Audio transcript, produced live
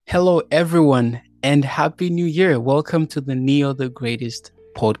Hello, everyone, and Happy New Year. Welcome to the Neo the Greatest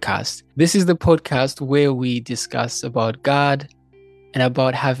podcast. This is the podcast where we discuss about God and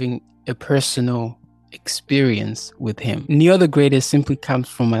about having a personal experience with Him. Neo the Greatest simply comes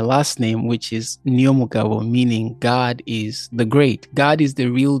from my last name, which is Neomugabo, meaning God is the great. God is the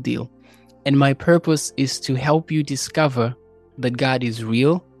real deal. And my purpose is to help you discover that God is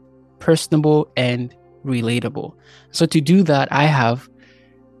real, personable, and relatable. So to do that, I have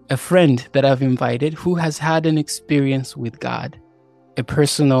a friend that I've invited who has had an experience with God, a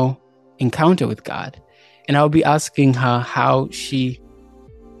personal encounter with God. And I'll be asking her how she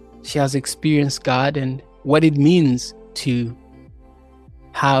has experienced God and what it means to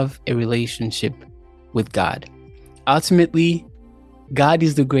have a relationship with God. Ultimately, God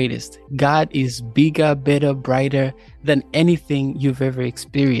is the greatest. God is bigger, better, brighter than anything you've ever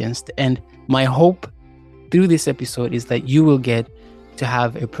experienced. And my hope through this episode is that you will get to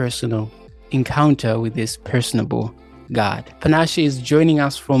have a personal encounter with this personable God. Panashe is joining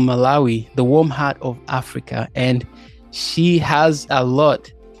us from Malawi, the warm heart of Africa, and she has a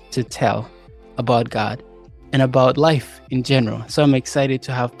lot to tell about God and about life in general. So I'm excited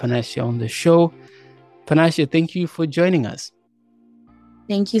to have Panashe on the show. Panashe, thank you for joining us.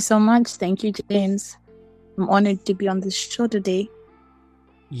 Thank you so much. Thank you, James. I'm honored to be on this show today.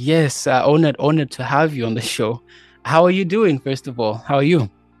 Yes, honored to have you on the show. How are you doing, first of all? How are you?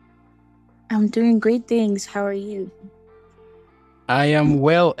 I'm doing great things. How are you? I am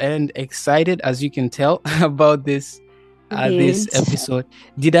well and excited, as you can tell, about this episode.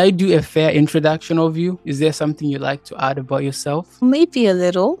 Did I do a fair introduction of you? Is there something you'd like to add about yourself? Maybe a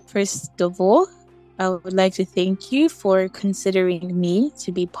little. First of all, I would like to thank you for considering me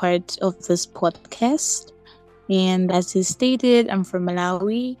to be part of this podcast. And as is stated, I'm from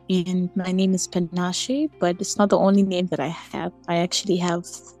Malawi and my name is Panashe, but it's not the only name that I have. I actually have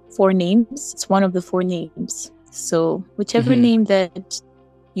 4 names. It's one of the 4 names. So whichever name that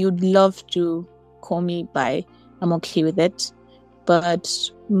you'd love to call me by, I'm okay with it. But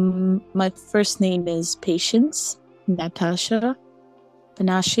my first name is Patience, Natasha,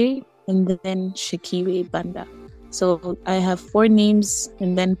 Panashe, and then Shakiri Banda. So I have 4 names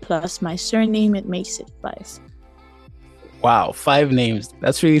and then plus my surname, it makes it 5. Wow, 5 names.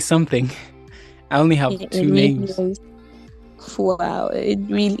 That's really something. I only have 2 names. Wow, it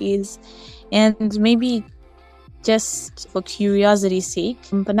really is. And maybe just for curiosity's sake,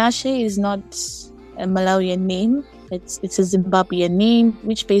 Panashe is not a Malawian name. It's a Zimbabwean name,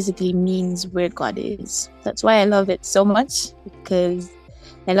 which basically means where God is. That's why I love it so much, because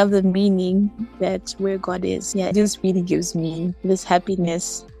I love the meaning that where God is. Yeah, it just really gives me this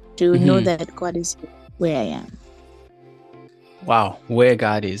happiness to know that God is where I am. Wow, where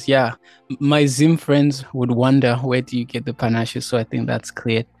God is. Yeah, my Zim friends would wonder, where do you get the Panashe? So I think that's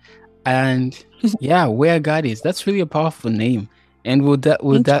clear. And yeah, where God is. That's really a powerful name. And we'll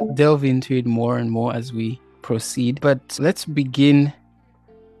delve into it more and more as we proceed. But let's begin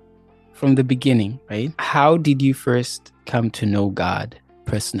from the beginning, right? How did you first come to know God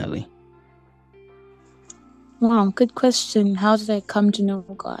personally? Wow, good question. How did I come to know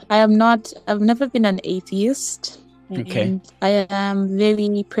God? I've never been an atheist. Okay. And I am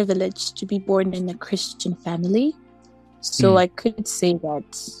very privileged to be born in a Christian family. So I could say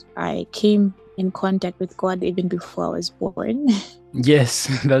that I came in contact with God even before I was born. Yes,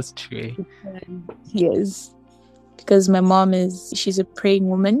 that's true. Yes. Because my mom she's a praying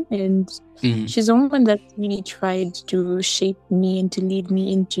woman, and she's a woman that really tried to shape me and to lead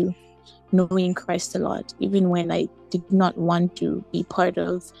me into knowing Christ a lot, even when I did not want to be part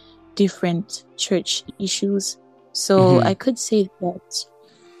of different church issues. So I could say that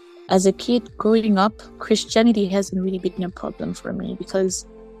as a kid growing up, Christianity hasn't really been a problem for me, because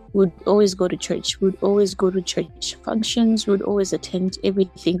we'd always go to church. We'd always go to church functions. We'd always attend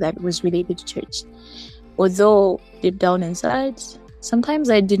everything that was related to church. Although deep down inside, sometimes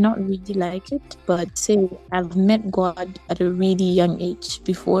I did not really like it, but say I've met God at a really young age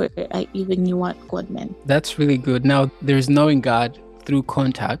before I even knew what God meant. That's really good. Now, there's knowing God through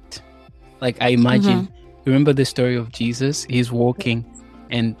contact. Like I imagine, remember the story of Jesus? He's walking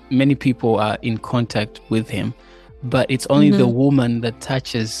and many people are in contact with him, but it's only the woman that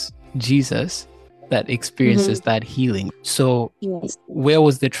touches Jesus that experiences that healing. So where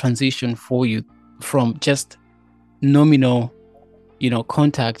was the transition for you from just nominal,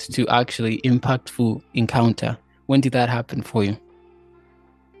 contact to actually impactful encounter? When did that happen for you?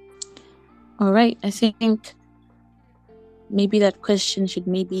 All right. I think maybe that question should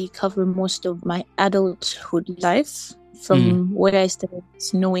maybe cover most of my adulthood life, from where I started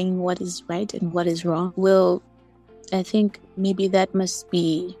knowing what is right and what is wrong. Well, I think maybe that must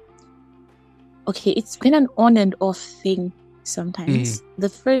be Okay, it's been an on and off thing sometimes. The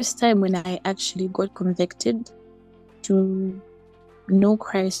first time when I actually got convicted to know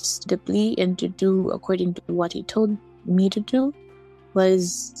Christ deeply and to do according to what he told me to do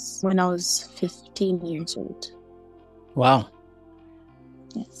was when I was 15 years old. Wow.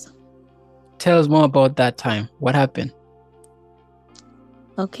 Yes. Tell us more about that time. What happened?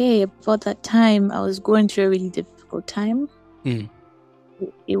 Okay, about that time, I was going through a really difficult time.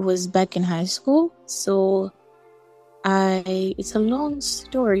 It was back in high school, so it's a long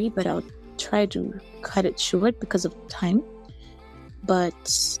story, but I'll try to cut it short because of time.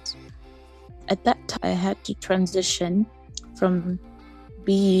 But at that time, I had to transition from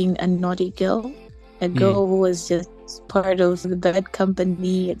being a naughty girl, a girl who was just part of the bad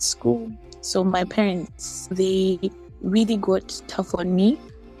company at school. So my parents, they really got tough on me.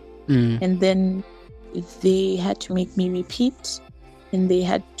 And then they had to make me repeat, and they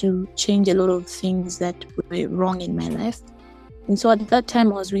had to change a lot of things that were wrong in my life. And so at that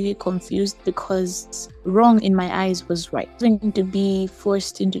time, I was really confused because wrong in my eyes was right. Having to be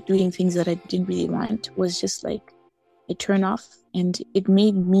forced into doing things that I didn't really want was just like a turn off, and it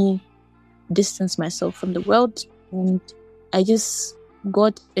made me distance myself from the world. And I just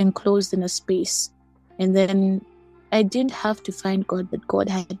got enclosed in a space. And then I didn't have to find God, but God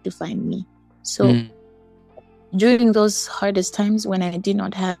had to find me. So during those hardest times when I did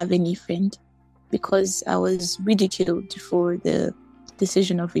not have any friend, because I was ridiculed for the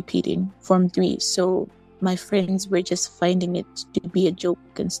decision of repeating Form 3. So my friends were just finding it to be a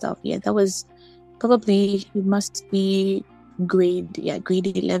joke and stuff. Yeah, that was probably, it must be grade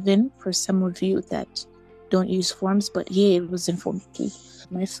 11 for some of you that don't use forms. But yeah, it was in Form 3.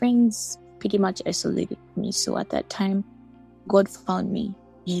 My friends pretty much isolated me. So at that time, God found me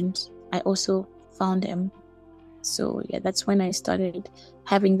and I also found him. So yeah, that's when I started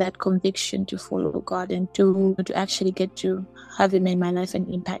having that conviction to follow God and to actually get to have him in my life and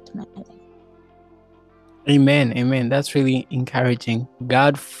impact my life. Amen. That's really encouraging.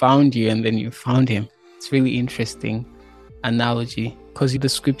 God found you and then you found him. It's really interesting analogy because the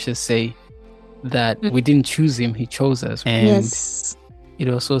scriptures say that we didn't choose him, he chose us. And yes, it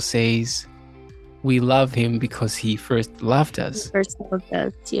also says we love him because he first loved us.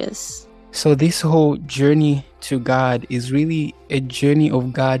 Yes. So this whole journey to God is really a journey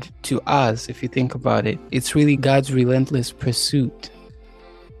of God to us, if you think about it. It's really God's relentless pursuit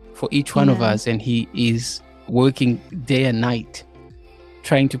for each one of us, and he is working day and night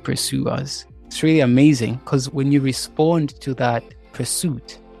trying to pursue us. It's really amazing because when you respond to that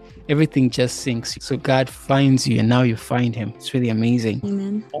pursuit, everything just sinks. So God finds you and now you find him. It's really amazing.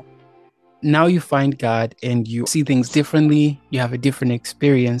 Amen. Now you find God and you see things differently. You have a different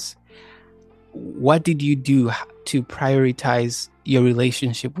experience. What did you do to prioritize your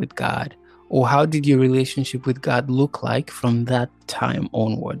relationship with God? Or how did your relationship with God look like from that time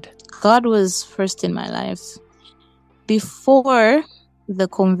onward? God was first in my life. Before the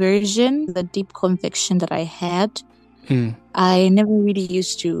conversion, the deep conviction that I had, I never really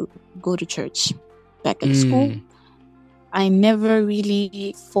used to go to church back at school. I never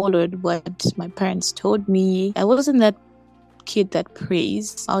really followed what my parents told me. I wasn't that kid that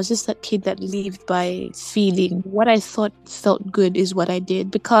prays. I was just that kid that lived by feeling. What I thought felt good is what I did,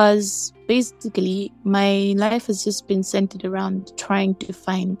 because basically my life has just been centered around trying to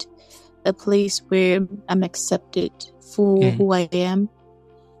find a place where I'm accepted for who I am,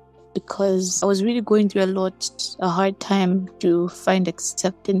 because I was really going through a hard time to find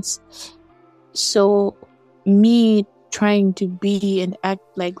acceptance. So me trying to be and act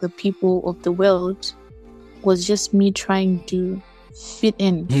like the people of the world was just me trying to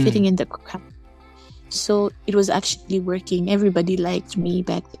fitting in the crowd. So it was actually working. Everybody liked me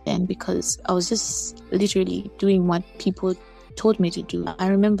back then because I was just literally doing what people told me to do. I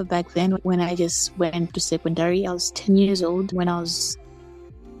remember back then when I just went to secondary, I was 10 years old when I was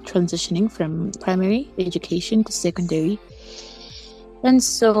transitioning from primary education to secondary. And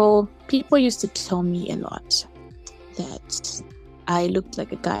so people used to tell me a lot that I looked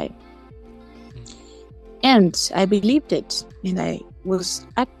like a guy. And I believed it, and I was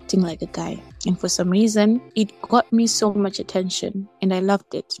acting like a guy. And for some reason, it got me so much attention, and I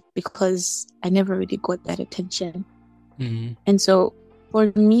loved it because I never really got that attention. And so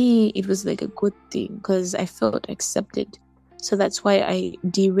for me, it was like a good thing because I felt accepted. So that's why I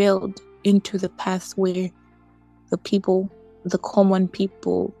derailed into the path where the common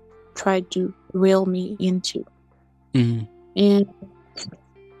people tried to reel me into. And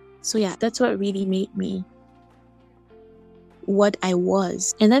so yeah, that's what really made me what I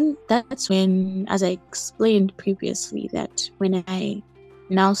was. And then that's when, as I explained previously, that when I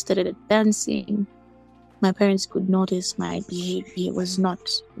now started dancing, my parents could notice my behavior was not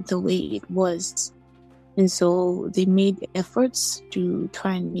the way it was. And so they made efforts to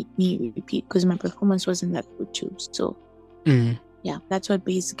try and make me repeat because my performance wasn't that good too. So, yeah, that's what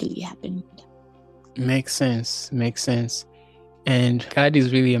basically happened. Makes sense. And God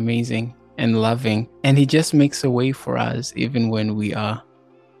is really amazing and loving. And He just makes a way for us even when we are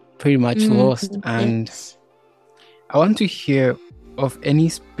pretty much lost. And Yes. I want to hear of any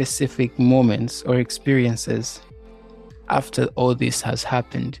specific moments or experiences after all this has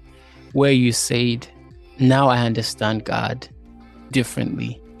happened where you said, now I understand God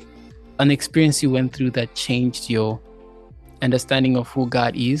differently. An experience you went through that changed your understanding of who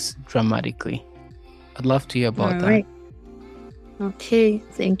God is dramatically. I'd love to hear about that. Okay,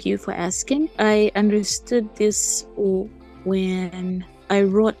 thank you for asking. I understood this when I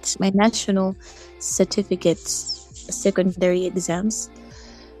wrote my national certificates, secondary exams.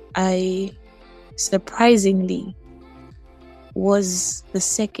 I surprisingly was the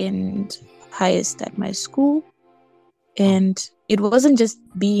second highest at my school. And it wasn't just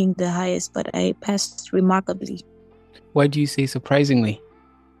being the highest, but I passed remarkably. Why do you say surprisingly?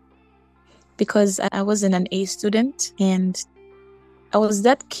 Because I wasn't an A student, and I was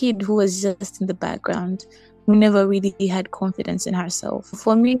that kid who was just in the background, who never really had confidence in herself.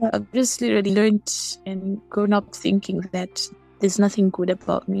 For me, I've just literally learned and grown up thinking that there's nothing good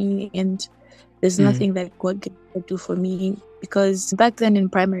about me and there's nothing that God can do for me. Because back then in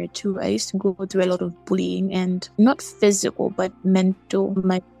primary 2, I used to go through a lot of bullying, and not physical, but mental.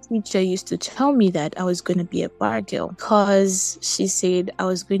 My teacher used to tell me that I was going to be a bar girl because she said I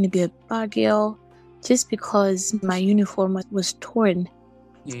was going to be a bar girl just because my uniform was torn.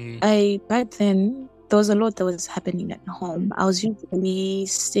 Back then, there was a lot that was happening at home. I was usually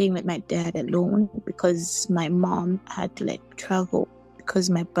staying with my dad alone because my mom had to travel because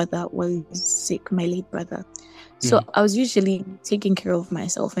my brother was sick, my late brother. So I was usually taking care of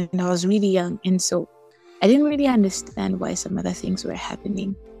myself, and I was really young. And so I didn't really understand why some other things were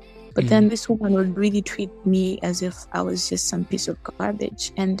happening. But then this woman would really treat me as if I was just some piece of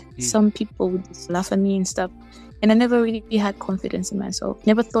garbage. And some people would just laugh at me and stuff. And I never really had confidence in myself.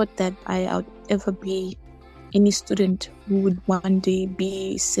 Never thought that I would ever be any student who would one day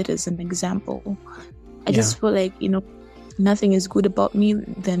be set as an example. I just feel like, nothing is good about me,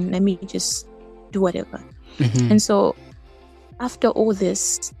 then let me just do whatever. And so after all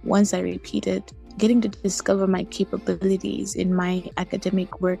this, once I repeated, getting to discover my capabilities in my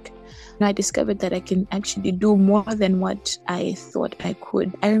academic work, I discovered that I can actually do more than what I thought I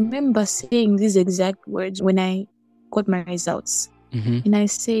could. I remember saying these exact words when I got my results. And I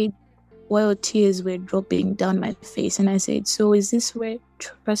said, while tears were dropping down my face, and I said, so is this where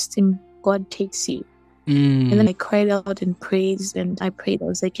trusting God takes you? And then I cried out and praised, and I prayed. I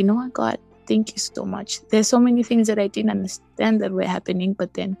was like, you know what, God, thank you so much. There's so many things that I didn't understand that were happening,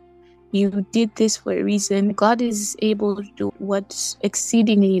 but then you did this for a reason. God is able to do what's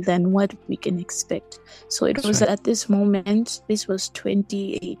exceedingly than what we can expect. So it was at this moment, this was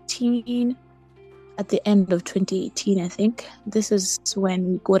 2018, at the end of 2018, I think. This is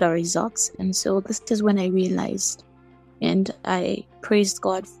when we got our results. And so this is when I realized, and I praised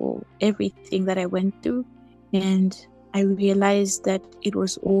God for everything that I went through. And I realized that it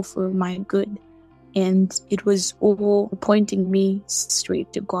was all for my good. And it was all pointing me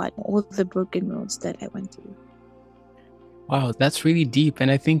straight to God, all the broken roads that I went through. Wow, that's really deep. And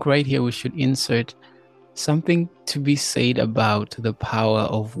I think right here we should insert something to be said about the power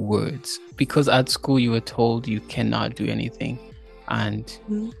of words. Because at school you were told you cannot do anything and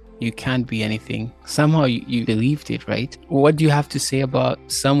you can't be anything. Somehow you believed it, right? What do you have to say about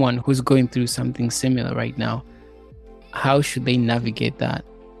someone who's going through something similar right now? How should they navigate that?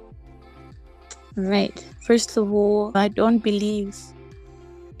 Right. First of all, I don't believe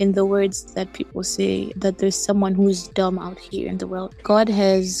in the words that people say that there's someone who's dumb out here in the world. God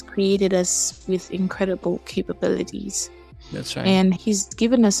has created us with incredible capabilities. That's right. And He's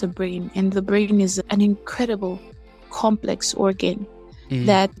given us a brain, and the brain is an incredible, complex organ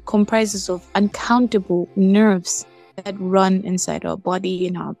that comprises of uncountable nerves that run inside our body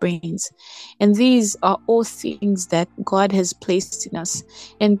and our brains. And these are all things that God has placed in us.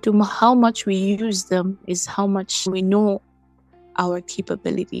 And to how much we use them is how much we know our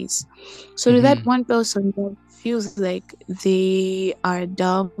capabilities. So to that one person that feels like they are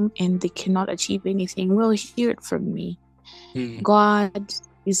dumb and they cannot achieve anything, well, hear it from me. God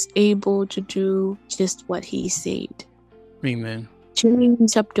is able to do just what He said. Amen.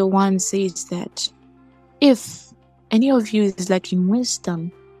 James chapter 1 says that if any of you is lacking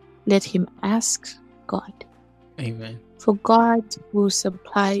wisdom, let him ask God. Amen. For God will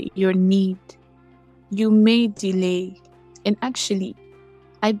supply your need. You may delay. And actually,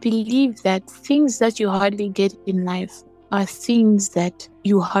 I believe that things that you hardly get in life are things that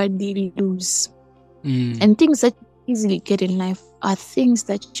you hardly lose. And things that you easily get in life are things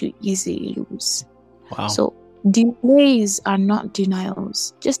that you easily lose. Wow. So delays are not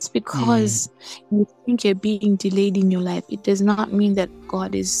denials. Just because you think you're being delayed in your life, it does not mean that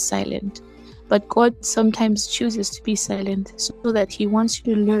God is silent. But God sometimes chooses to be silent so that He wants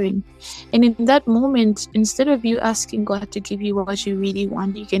you to learn. And in that moment, instead of you asking God to give you what you really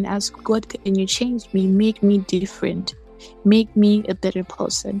want, you can ask God, can you change me, make me different, make me a better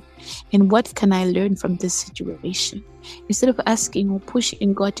person? And what can I learn from this situation? Instead of asking or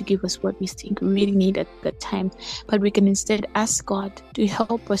pushing God to give us what we think we really need at that time, but we can instead ask God to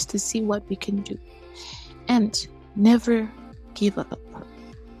help us to see what we can do. And never give up.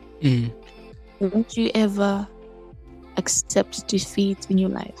 Don't you ever accept defeat in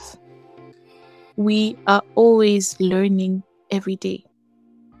your life. We are always learning every day.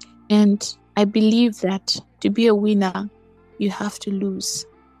 And I believe that to be a winner, you have to lose.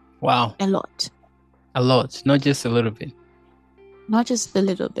 Wow. A lot. A lot, not just a little bit. Not just a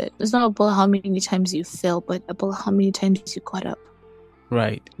little bit. It's not about how many times you fell, but about how many times you got up.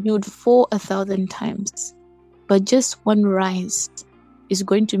 Right. You would fall 1,000 times, but just one rise is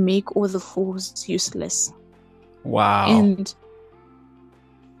going to make all the falls useless. Wow. And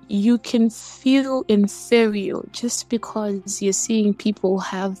you can feel inferior just because you're seeing people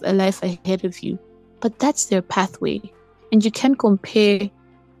have a life ahead of you, but that's their pathway, and you can't compare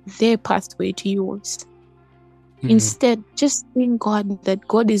their pathway to yours. Instead, just thank God that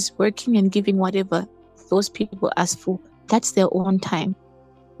God is working and giving whatever those people ask for. That's their own time.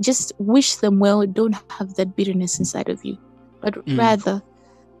 Just wish them well. Don't have that bitterness inside of you, but rather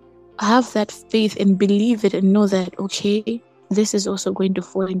have that faith and believe it and know that, okay, this is also going to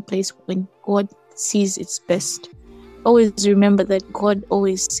fall in place when God sees it's best. Always remember that God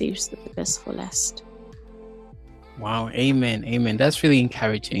always saves the best for last. Wow. Amen. Amen. That's really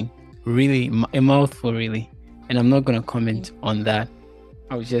encouraging. Really a mouthful, really. And I'm not going to comment on that.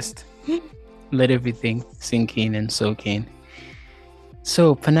 I'll just let everything sink in and soak in.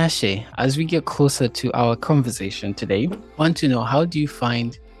 So, Panashe, as we get closer to our conversation today, I want to know, how do you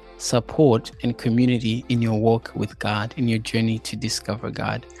find support and community in your walk with God, in your journey to discover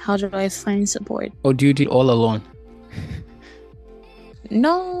God? How do I find support? Or do you do it all alone?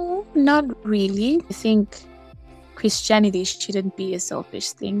 No, not really. I think Christianity shouldn't be a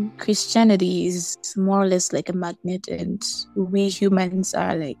selfish thing. Christianity is more or less like a magnet, and we humans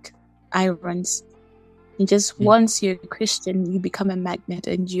are like irons. And just once you're a Christian, you become a magnet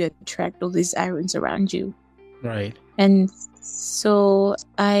and you attract all these irons around you. Right. And so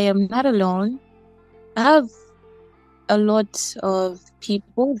I am not alone. I have a lot of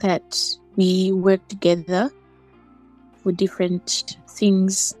people that we work together for different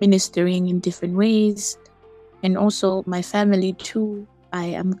things, ministering in different ways. And also my family too. I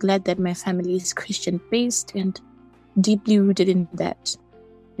am glad that my family is Christian based and deeply rooted in that.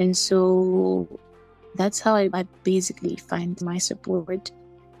 And so that's how I basically find my support.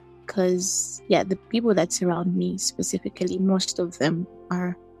 Because, the people that surround me specifically, most of them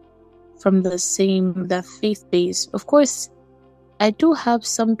are from the faith base. Of course, I do have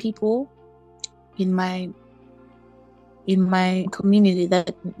some people in my community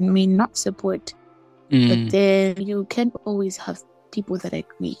that may not support. But then you can't always have people that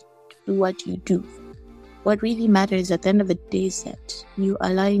agree to what you do. What really matters at the end of the day is that you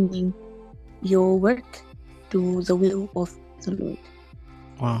aligning your work to the will of the Lord.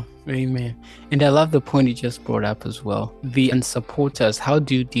 Wow. Amen. And I love the point you just brought up as well. The unsupporters, how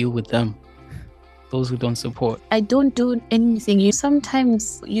do you deal with them? Those who don't support. I don't do anything.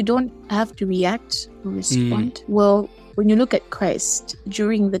 Sometimes you don't have to react or respond. Well, when you look at Christ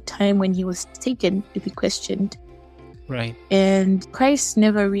during the time when he was taken to be questioned, right, and Christ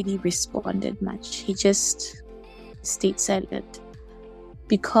never really responded much. He just stayed silent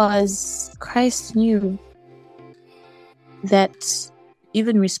because Christ knew that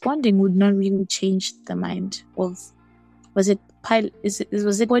even responding would not really change the mind of, was it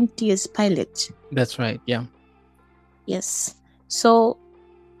Pontius Pilate? That's right. Yeah. Yes. So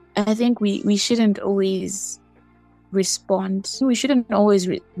I think we shouldn't always respond. We shouldn't always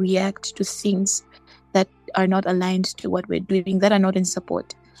react to things that are not aligned to what we're doing, that are not in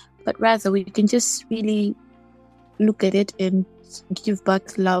support. But rather, we can just really look at it and give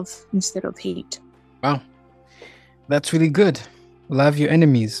back love instead of hate. Wow. That's really good. Love your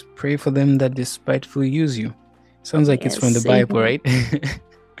enemies. Pray for them that despitefully use you. Sounds like it's from the Bible, right?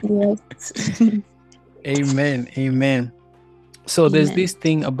 Yes. Amen. Amen. So there's this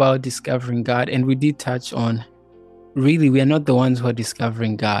thing about discovering God, and we did touch on, really, we are not the ones who are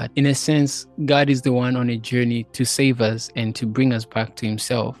discovering God. In a sense, God is the one on a journey to save us and to bring us back to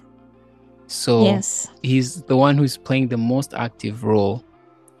himself. So he's the one who's playing the most active role.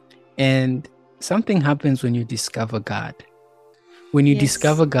 And something happens when you discover God. When you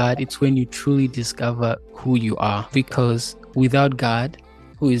discover God, it's when you truly discover who you are. Because without God,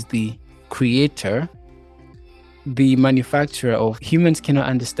 who is the creator, the manufacturer of humans cannot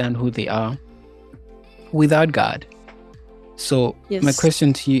understand who they are without God. So my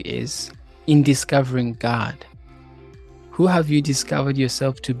question to you is, in discovering God, who have you discovered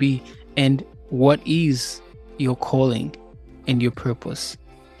yourself to be, and what is your calling and your purpose?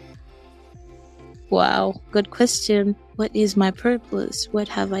 Wow, good question. What is my purpose? What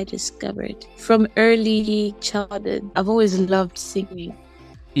have I discovered? From early childhood, I've always loved singing.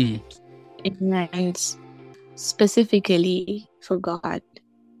 And specifically for God.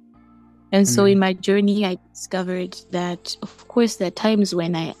 And so in my journey, I discovered that, of course, there are times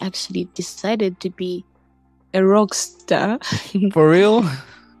when I actually decided to be a rock star. For real?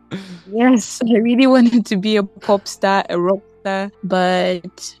 Yes, I really wanted to be a pop star, a rock star.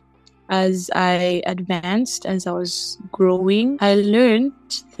 But as I advanced, as I was growing, I learned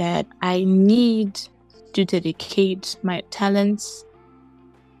that I need to dedicate my talents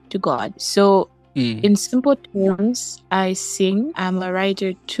to God. So in simple terms, I sing. I'm a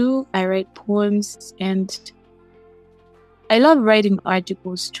writer too. I write poems, and I love writing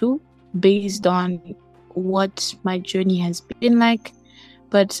articles too, based on what my journey has been like.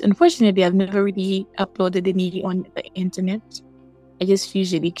 But unfortunately, I've never really uploaded any on the internet. I just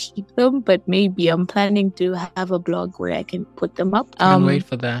usually keep them, but maybe I'm planning to have a blog where I can put them up. Can't wait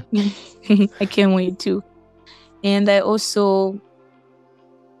for that. I can't wait too. And I also,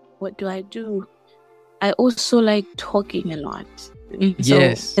 what do? I also like talking a lot.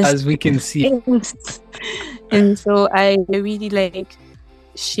 Yes, so, as we can see. And so I really like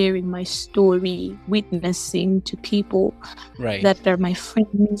sharing my story, witnessing to people that are my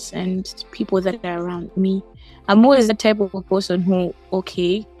friends and people that are around me. I'm always the type of person who,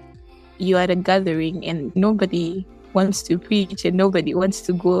 okay, you are at a gathering and nobody wants to preach and nobody wants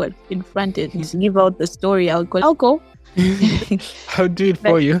to go in front and give out the story. I'll go. I'll do it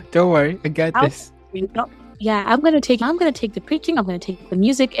for you. Don't worry, I got this. Yeah, I'm gonna take the preaching. I'm gonna take the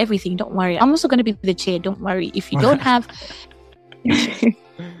music, everything. Don't worry. I'm also gonna be the chair. Don't worry. If you don't have,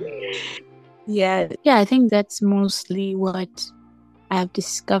 yeah. I think that's mostly what I've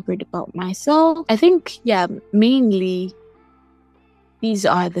discovered about myself. I think, mainly these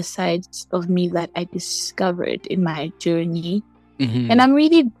are the sides of me that I discovered in my journey. And I'm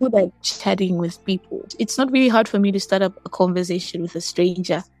really good at chatting with people. It's not really hard for me to start up a conversation with a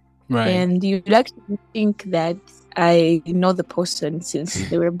stranger. Right. And you'd actually think that I know the person since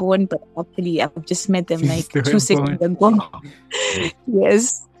they were born, but actually I've just met them like 2 seconds ago.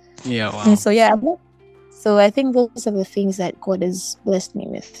 Yes. Yeah, wow. And so I think those are the things that God has blessed me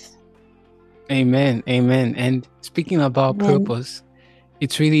with. Amen. Amen. And speaking about purpose,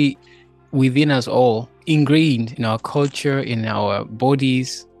 it's really within us all, ingrained in our culture, in our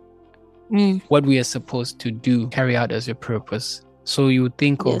bodies, what we are supposed to do, carry out as a purpose. So you would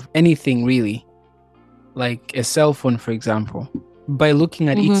think of anything really, like a cell phone, for example. By looking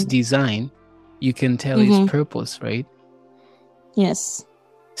at its design, you can tell its purpose, right? Yes.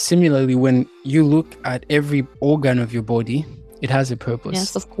 Similarly, when you look at every organ of your body, it has a purpose.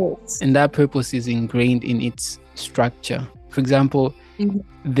 Yes, of course. And that purpose is ingrained in its structure. For example,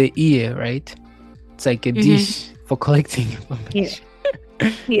 the ear, right? It's like a dish for collecting information,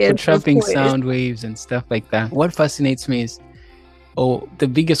 for trapping sound waves and stuff like that. What fascinates me is, the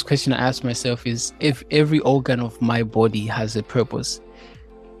biggest question I ask myself is, if every organ of my body has a purpose,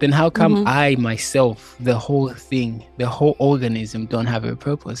 then how come I myself, the whole thing, the whole organism don't have a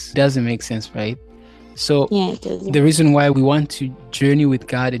purpose? It doesn't make sense, right? So the reason why we want to journey with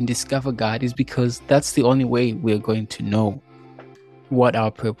God and discover God is because that's the only way we're going to know what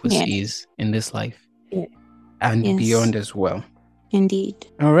our purpose is in this life and beyond as well. Indeed.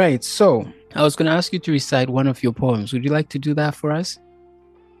 All right. So I was going to ask you to recite one of your poems. Would you like to do that for us?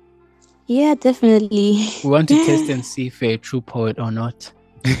 Yeah, definitely. We want to test and see if you're a true poet or not.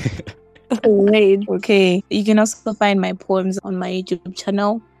 Right. Okay. You can also find my poems on my YouTube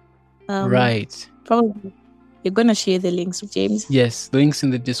channel. Right. Probably you're going to share the links with James. Yes, links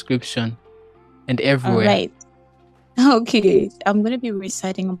in the description and everywhere. All right. Okay. I'm going to be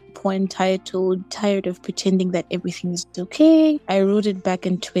reciting a poem titled Tired of Pretending That Everything is Okay. I wrote it back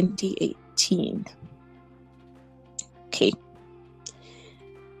in 2018. Okay.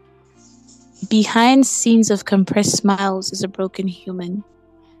 Behind scenes of compressed smiles is a broken human.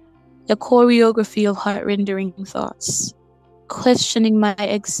 A choreography of heart-rendering thoughts. Questioning my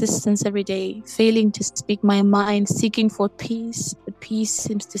existence every day, failing to speak my mind, seeking for peace, but peace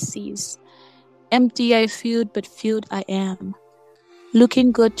seems to cease. Empty I feel, but filled I am.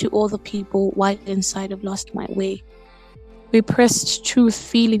 Looking good to all the people, while inside I've lost my way. Repressed truth,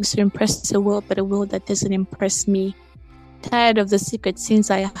 feelings to impress the world, but a world that doesn't impress me. Tired of the secret sins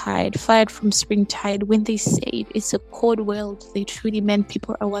I hide, fired from springtide. When they say it's a cold world, they truly meant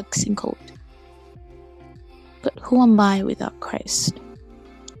people are waxing cold. But who am I without Christ?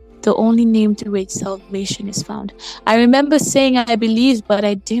 The only name through which salvation is found. I remember saying I believed, but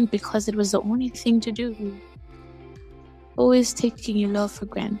I didn't because it was the only thing to do. Always taking your love for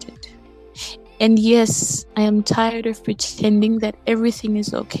granted. And yes, I am tired of pretending that everything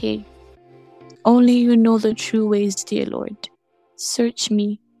is okay. Only you know the true ways, dear Lord. Search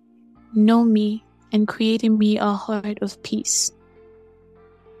me, know me, and create in me a heart of peace.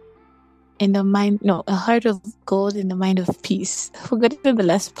 A heart of gold and a mind of peace. I forgot the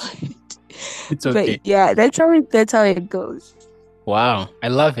last part. It's okay. But yeah, that's how it goes. Wow, I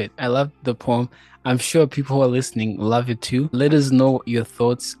love it. I love the poem. I'm sure people who are listening love it too. Let us know your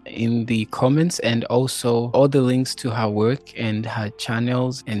thoughts in the comments, and also all the links to her work and her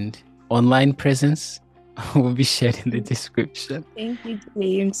channels and online presence will be shared in the description. Thank you,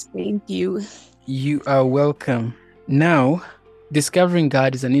 James. Thank you. You are welcome. Now, discovering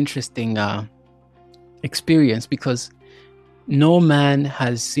God is an interesting experience because no man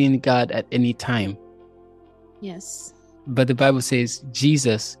has seen God at any time. Yes. But the Bible says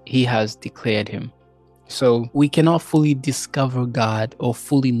Jesus, he has declared him. So we cannot fully discover God or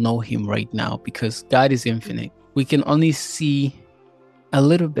fully know him right now because God is infinite. We can only see a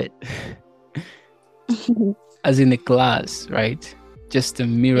little bit as in a glass, right? Just a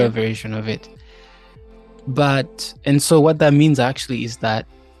mirror version of it. And so what that means actually is that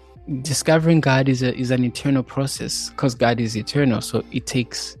discovering God is an eternal process because God is eternal. So it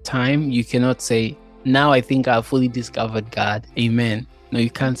takes time. You cannot say, now I think I've fully discovered God. Amen. No,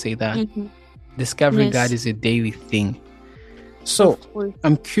 you can't say that. Mm-hmm. Discovering God is a daily thing. So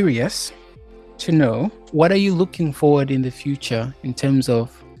I'm curious to know, what are you looking forward in the future in terms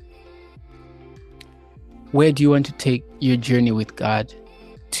of where do you want to take your journey with God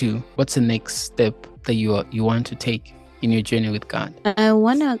to? What's the next step that you want to take in your journey with God? I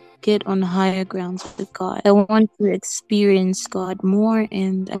want to get on higher grounds with God. I want to experience God more,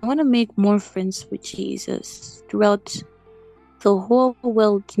 and I want to make more friends with Jesus throughout the whole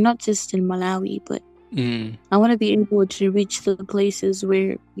world, not just in Malawi, but I want to be able to reach the places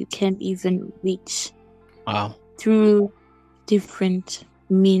where you can't even reach. Wow. Through different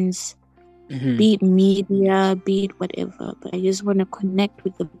means, be it media, be it whatever. But I just want to connect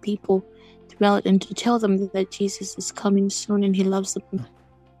with the people throughout and to tell them that Jesus is coming soon and he loves them.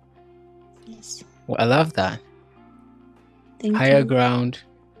 Yes. Well, I love that. Higher ground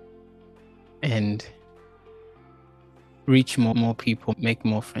and reach more people, make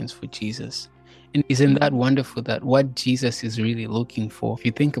more friends for Jesus. And isn't that wonderful that what Jesus is really looking for, if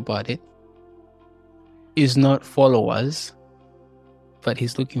you think about it, is not followers, but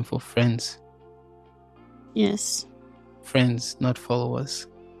he's looking for friends. Yes. Friends, not followers.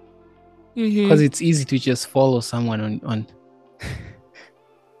 Because it's easy to just follow someone on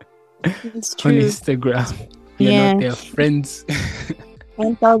it's true. on Instagram. You're not their friends.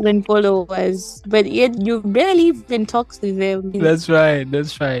 1,000 followers, but yet you barely even talk to them. That's right.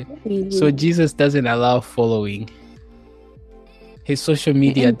 So Jesus doesn't allow following. His social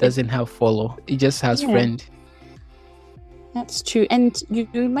media doesn't have follow. It just has friend. That's true. And you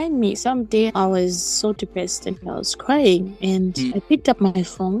remind me, someday I was so depressed and I was crying, and I picked up my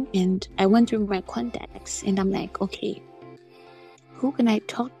phone and I went through my contacts and I'm like, okay, who can I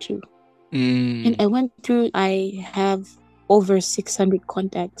talk to? And I went through, I have over 600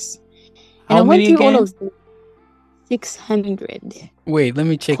 contacts. And How many again? All of them. 600. Wait, let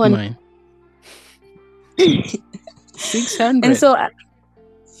me check mine. 600. And so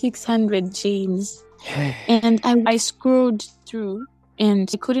 600, James. And I scrolled through and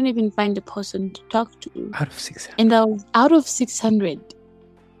I couldn't even find a person to talk to. Out of 600. And I was out of 600.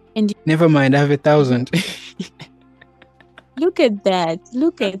 And never mind, I have 1,000. Look at that.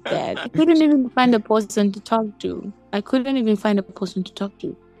 I couldn't even find a person to talk to.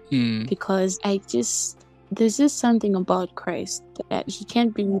 Because there's just something about Christ that he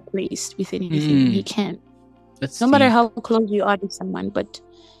can't be replaced with anything. He can't. No matter how close you are to someone, but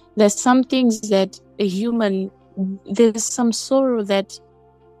there's some things that there's some sorrow that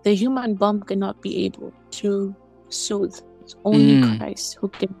the human bomb cannot be able to soothe. It's only Christ who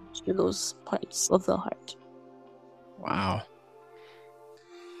can reach those parts of the heart. Wow.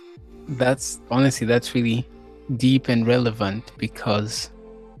 That's really deep and relevant, because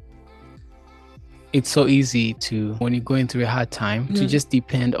it's so easy to, when you're going through a hard time, to just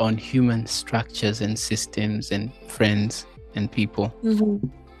depend on human structures and systems and friends and people. Mm-hmm.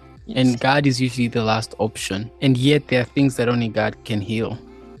 Yes. And God is usually the last option. And yet there are things that only God can heal.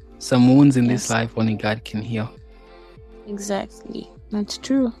 Some wounds in this life only God can heal. Exactly. That's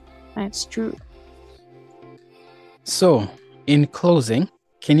true. That's true. So, in closing,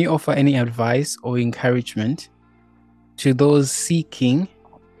 can you offer any advice or encouragement to those seeking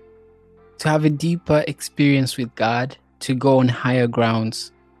to have a deeper experience with God, to go on higher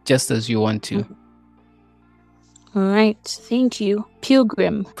grounds, just as you want to? All right. Thank you.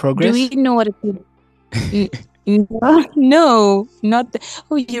 Pilgrim. Progress? Do we know what it is? No, not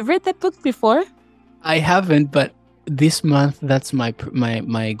oh, you read that book before? I haven't, but this month that's my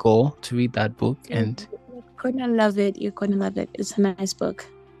goal, to read that book. And you're gonna love it. You're gonna love it. It's a nice book.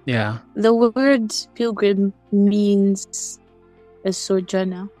 Yeah. The word pilgrim means a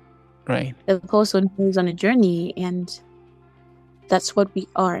sojourner. Right. A person who is on a journey, and that's what we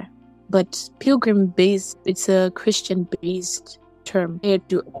are. But pilgrim-based, it's a Christian-based term compared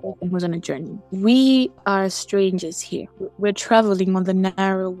to a person who's on a journey. We are strangers here. We're traveling on the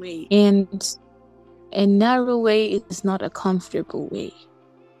narrow way, and a narrow way is not a comfortable way.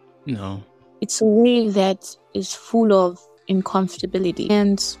 No. It's a way that is full of uncomfortability.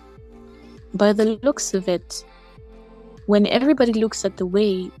 And by the looks of it, when everybody looks at the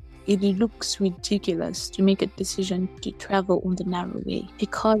way, it looks ridiculous to make a decision to travel on the narrow way,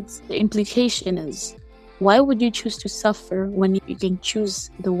 because the implication is, why would you choose to suffer when you can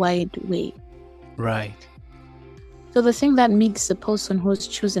choose the wide way? Right. So the thing that makes the person who's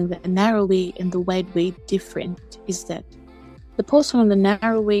choosing the narrow way and the wide way different is that the person on the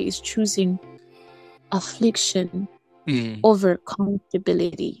narrow way is choosing affliction over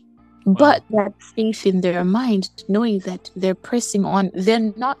comfortability. Wow. But that faith in their mind, knowing that they're pressing on,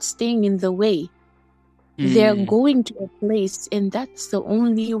 they're not staying in the way. They're going to a place, and that's the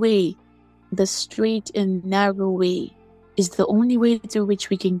only way. The straight and narrow way is the only way through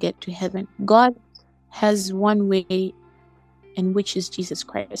which we can get to heaven. God has one way, and which is Jesus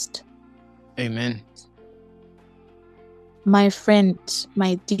Christ. Amen. My friend,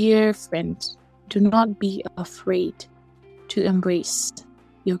 my dear friend, do not be afraid to embrace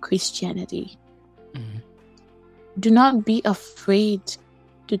your Christianity. Do not be afraid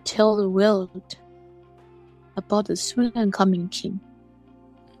to tell the world about the soon and coming King.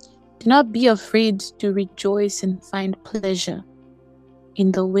 Do not be afraid to rejoice and find pleasure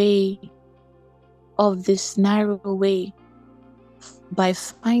in the way of this narrow way by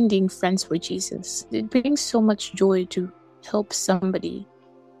finding friends for Jesus. It brings so much joy to help somebody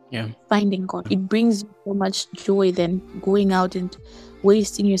finding God. It brings so much joy than going out and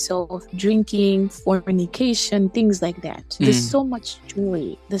wasting yourself, drinking, fornication, things like that. There's so much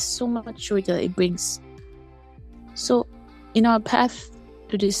joy. There's so much joy that it brings. So, in our path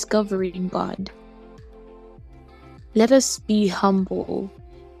to discovering God, let us be humble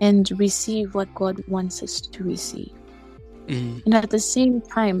and receive what God wants us to receive. And at the same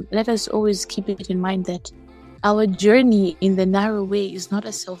time, let us always keep it in mind that our journey in the narrow way is not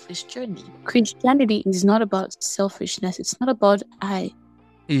a selfish journey. Christianity is not about selfishness. It's not about I.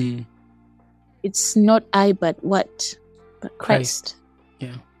 It's not I, but what? But Christ.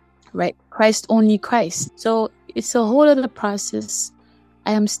 Yeah. Right? Christ, only Christ. So it's a whole other process.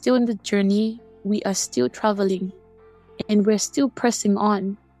 I am still in the journey. We are still traveling. And we're still pressing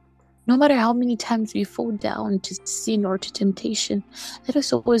on. No matter how many times we fall down to sin or to temptation, let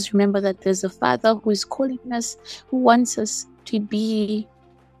us always remember that there's a Father who is calling us, who wants us to be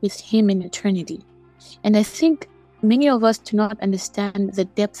with Him in eternity. And I think many of us do not understand the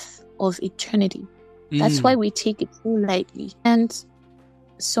depth of eternity. That's why we take it so lightly. And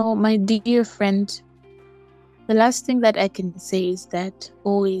so, my dear friend, the last thing that I can say is that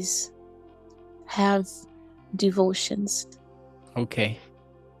always have devotions. Okay.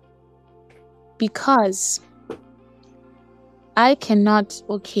 Because I cannot,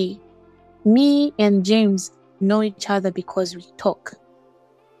 me and James know each other because we talk.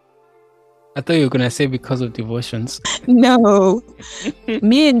 I thought you were going to say because of devotions. No.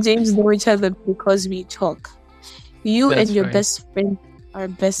 Me and James know each other because we talk. You and your best friend are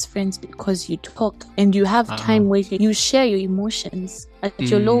best friends because you talk. And you have time where you share your emotions at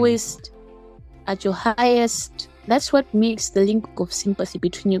your lowest, at your highest. That's what makes the link of sympathy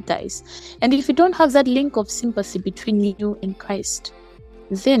between you guys. And if you don't have that link of sympathy between you and Christ,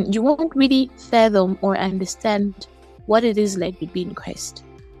 then you won't really fathom or understand what it is like to be in Christ.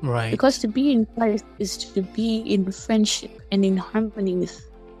 Right. Because to be in Christ is to be in friendship and in harmony with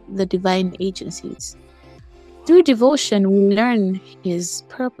the divine agencies. Through devotion, we learn His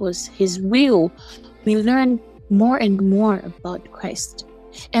purpose, His will. We learn more and more about Christ.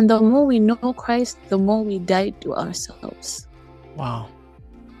 And the more we know Christ, the more we die to ourselves. Wow.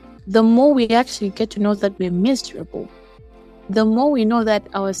 The more we actually get to know that we're miserable. The more we know that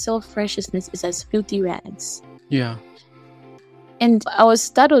our self-righteousness is as filthy rags. Yeah. And I was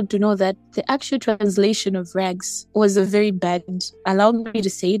startled to know that the actual translation of rags was a very bad, allow me to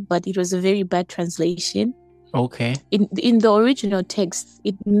say it, but it was a very bad translation. Okay. In the original text,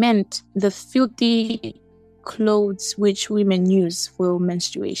 it meant the filthy clothes which women use for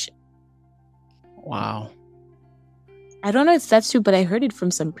menstruation. Wow. I don't know if that's true, but I heard it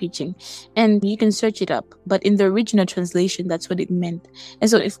from some preaching. And you can search it up. But in the original translation, that's what it meant. And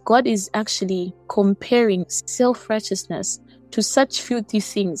so if God is actually comparing self-righteousness to such filthy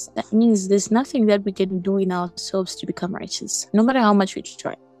things, that means there's nothing that we can do in ourselves to become righteous, no matter how much we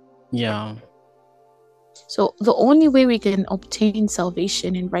try. Yeah. So the only way we can obtain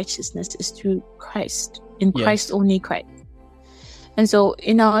salvation and righteousness is through Christ, in Yes. Christ, only Christ. And so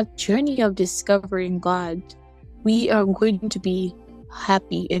in our journey of discovering God, we are going to be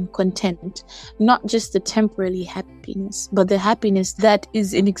happy and content, not just the temporary happiness, but the happiness that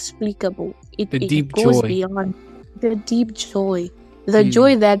is inexplicable. It deep goes joy. beyond the deep joy. The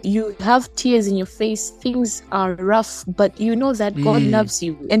joy that you have tears in your face, things are rough, but you know that God loves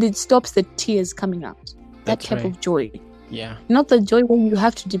you and it stops the tears coming out. That That's type right. of joy. Yeah. Not the joy when you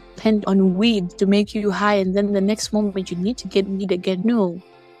have to depend on weed to make you high and then the next moment you need to get weed again. No.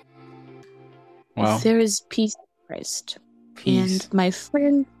 Wow. There is peace in Christ. Peace. And my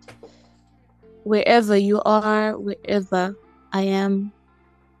friend, wherever you are, wherever I am,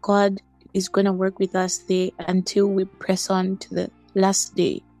 God is going to work with us there until we press on to the last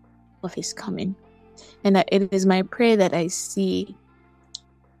day of His coming. And it is my prayer that I see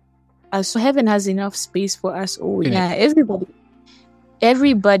so heaven has enough space for us all. Yeah,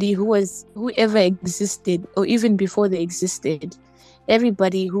 everybody whoever existed, or even before they existed,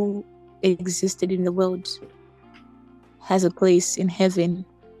 everybody who existed in the world has a place in heaven.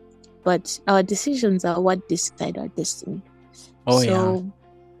 But our decisions are what decide our destiny.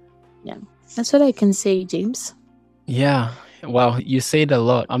 Yeah, that's what I can say, James. Yeah. Wow. You said a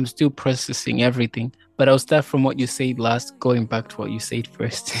lot. I'm still processing everything, but I'll start from what you said last, going back to what you said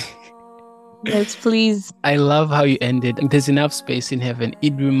first. Yes, please. I love how you ended. There's enough space in heaven.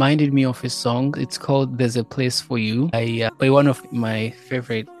 It reminded me of a song. It's called There's a Place for You by one of my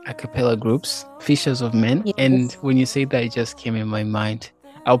favorite a cappella groups, Fishers of Men. Yes. And when you say that, it just came in my mind.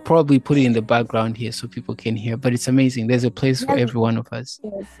 I'll probably put it in the background here so people can hear, but it's amazing. There's a place for every one of us.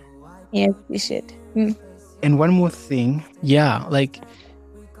 Yes, we should. And one more thing. Yeah, like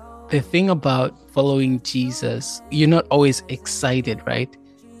the thing about following Jesus, you're not always excited, right?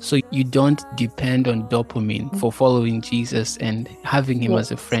 So you don't depend on dopamine for following Jesus and having Him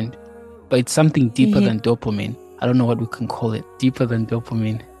as a friend. But it's something deeper than dopamine. I don't know what we can call it. Deeper than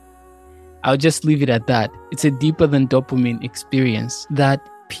dopamine. I'll just leave it at that. It's a deeper than dopamine experience. That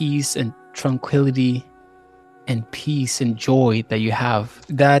peace and tranquility and peace and joy that you have.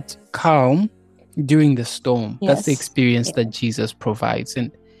 That calm during the storm. Yes. That's the experience that Jesus provides.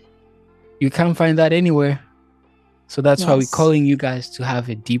 And you can't find that anywhere. So that's why we're calling you guys to have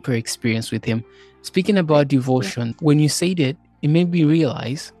a deeper experience with Him. Speaking about devotion, when you said it, it made me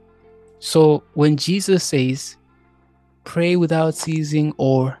realize. So when Jesus says, pray without ceasing,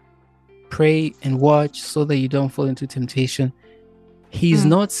 or pray and watch so that you don't fall into temptation, He's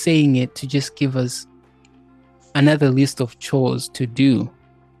not saying it to just give us another list of chores to do.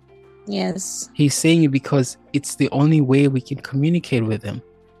 Yes. He's saying it because it's the only way we can communicate with Him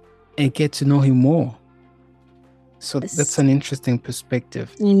and get to know Him more. So that's an interesting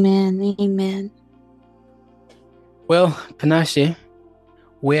perspective. Amen. Amen. Well, Panache,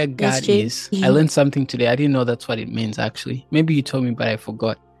 where God is. I learned something today. I didn't know that's what it means, actually. Maybe you told me, but I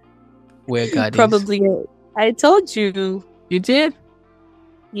forgot where God Probably. is. I told you. You did?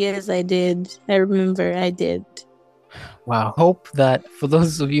 Yes, I did. I remember I did. Wow. Hope that for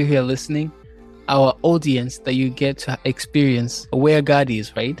those of you who are listening, our audience, that you get to experience where God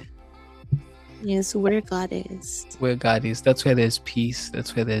is, right? Yes, where God is. Where God is. That's where there's peace.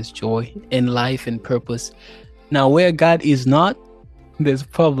 That's where there's joy in life and purpose. Now, where God is not, there's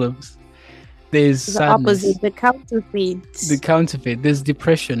problems. There's the sadness. opposite, the counterfeit. The counterfeit. There's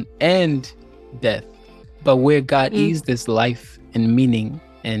depression and death. But where God is, there's life and meaning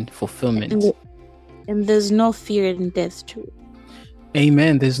and fulfillment. And there's no fear in death too.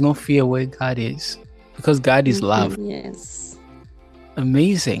 Amen. There's no fear where God is. because God is love. Yes.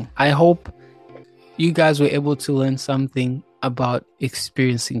 Amazing. I hope you guys were able to learn something about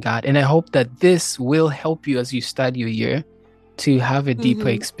experiencing God. And I hope that this will help you as you start your year to have a deeper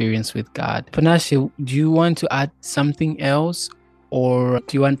experience with God. Panashe, do you want to add something else, or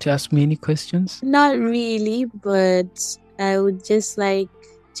do you want to ask me any questions? Not really, but I would just like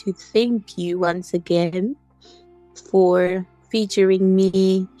to thank you once again for featuring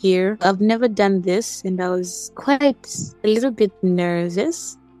me here. I've never done this, and I was quite a little bit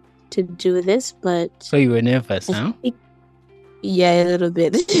nervous to do this, but... So you were nervous, huh? Yeah, a little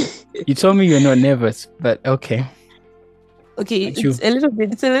bit. You told me you're not nervous, but okay. Okay, it's a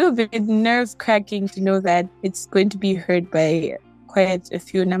little bit nerve-cracking to know that it's going to be heard by quite a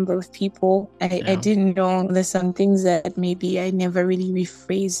few number of people. I didn't know there's some things that maybe I never really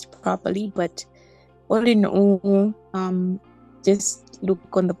rephrased properly, but all in all, just look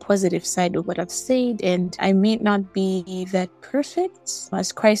on the positive side of what I've said, and I may not be that perfect.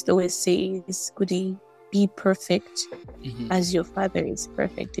 As Christ always says, goody, be perfect as your Father is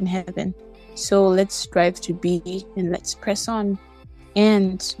perfect in heaven. So let's strive to be, and let's press on.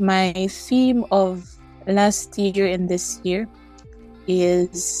 And my theme of last year and this year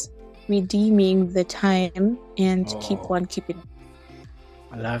is redeeming the time and keep on keeping.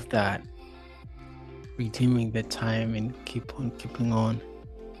 I love that. Redeeming the time and keep on keeping on.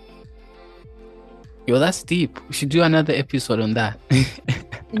 Yo, that's deep. We should do another episode on that.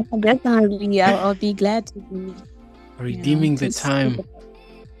 Definitely. I'll be glad to be redeeming the time.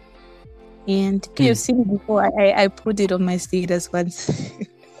 And you've seen before, I put it on my status once.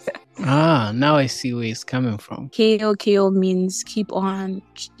 Now I see where it's coming from. KO means keep on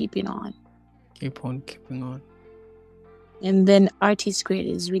keeping on. Keep on keeping on. And then RT squared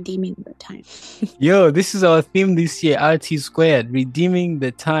is redeeming the time. Yo, this is our theme this year, RT squared, redeeming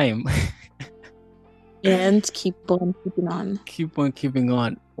the time. And keep on keeping on. Keep on keeping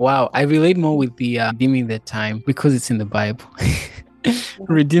on. Wow, I relate more with the redeeming the time because it's in the Bible.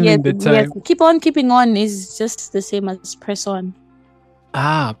 Redeeming the time. Yes. Keep on keeping on is just the same as press on.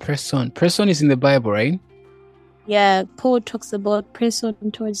 Press on. Press on is in the Bible, right? Yeah, Paul talks about press on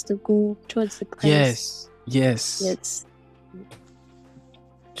towards the goal, towards the prize. Yes.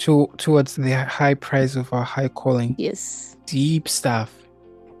 Towards the high prize of our high calling. Yes. Deep stuff.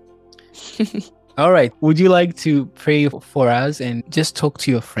 All right. Would you like to pray for us and just talk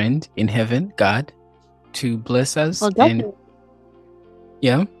to your friend in heaven, God, to bless us?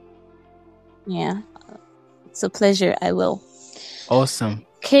 Yeah? Yeah. It's a pleasure. I will. Awesome.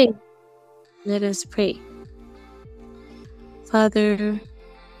 Okay. Let us pray. Father,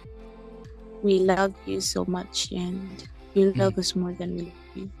 we love you so much, and you love us more than we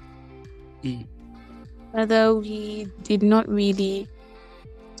love you. Father, we did not really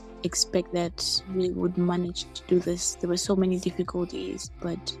expect that we would manage to do this. There were so many difficulties,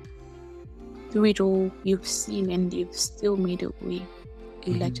 but through it all, you've seen and you've still made a way.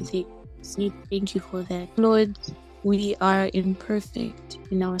 We'd like to say thank you for that. Lord, we are imperfect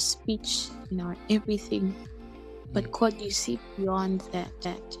in our speech, in our everything. But God, you see beyond that,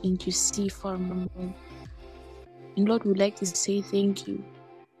 and you see far more. And Lord, we'd like to say thank you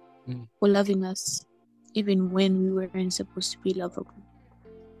for loving us, even when we weren't supposed to be lovable.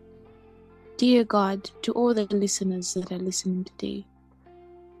 Dear God, to all the listeners that are listening today,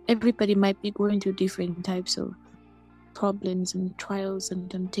 everybody might be going through different types of problems and trials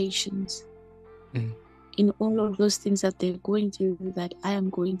and temptations. In all of those things that they're going through, that I am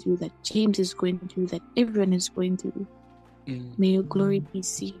going through, that James is going through, that everyone is going through, may your glory be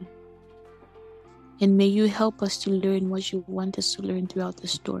seen. And may you help us to learn what you want us to learn throughout the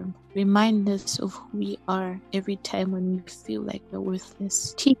storm. Remind us of who we are every time when we feel like we're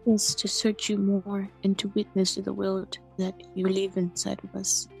worthless. Teach us to search you more and to witness to the world that you live inside of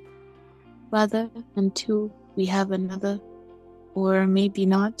us. Father, until we have another, or maybe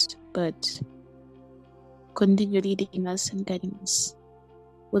not, but continue leading us and guiding us.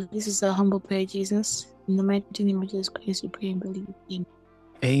 Well, this is a humble prayer, Jesus. In the mighty name of Jesus Christ, we pray and believe.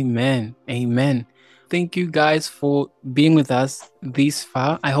 Amen. Amen. Thank you guys for being with us this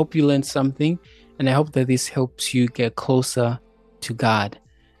far. I hope you learned something, and I hope that this helps you get closer to God.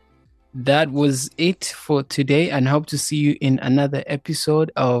 That was it for today, and I hope to see you in another episode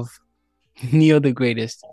of Neo the Greatest.